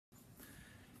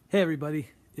Hey everybody,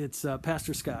 it's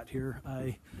Pastor Scott here.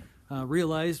 I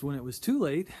realized when it was too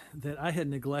late that I had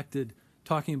neglected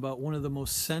talking about one of the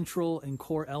most central and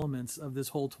core elements of this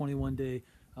whole 21-day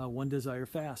One Desire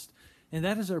fast, and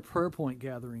that is our prayer point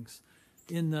gatherings.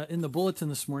 In the bulletin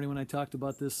this morning, when I talked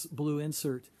about this blue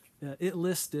insert, it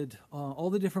listed all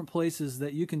the different places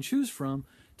that you can choose from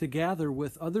to gather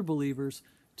with other believers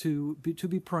to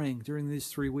be praying during these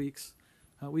 3 weeks.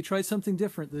 We tried something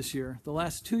different this year. The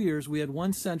last 2 years, we had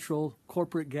one central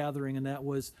corporate gathering, and that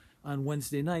was on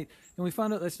Wednesday night. And we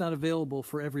found out that's not available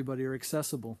for everybody or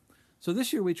accessible. So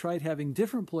this year, we tried having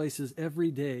different places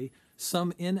every day,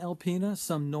 some in Alpena,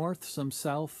 some north, some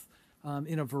south,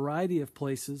 in a variety of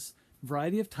places,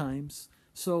 variety of times.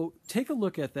 So take a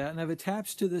look at that, and I've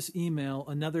attached to this email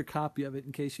another copy of it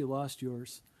in case you lost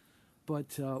yours.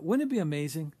 But wouldn't it be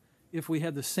amazing if we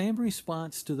had the same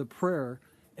response to the prayer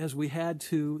as we had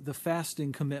to the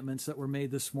fasting commitments that were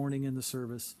made this morning in the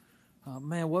service?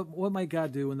 Man, what might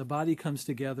God do when the body comes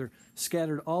together,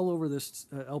 scattered all over this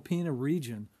Alpena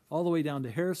region, all the way down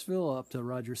to Harrisville, up to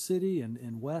Rogers City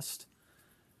and west.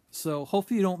 So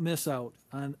hopefully you don't miss out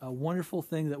on a wonderful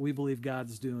thing that we believe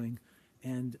God's doing.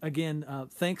 And again,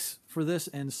 thanks for this,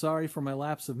 and sorry for my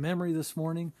lapse of memory this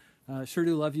morning. Sure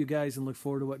do love you guys and look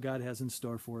forward to what God has in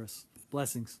store for us.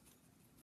 Blessings.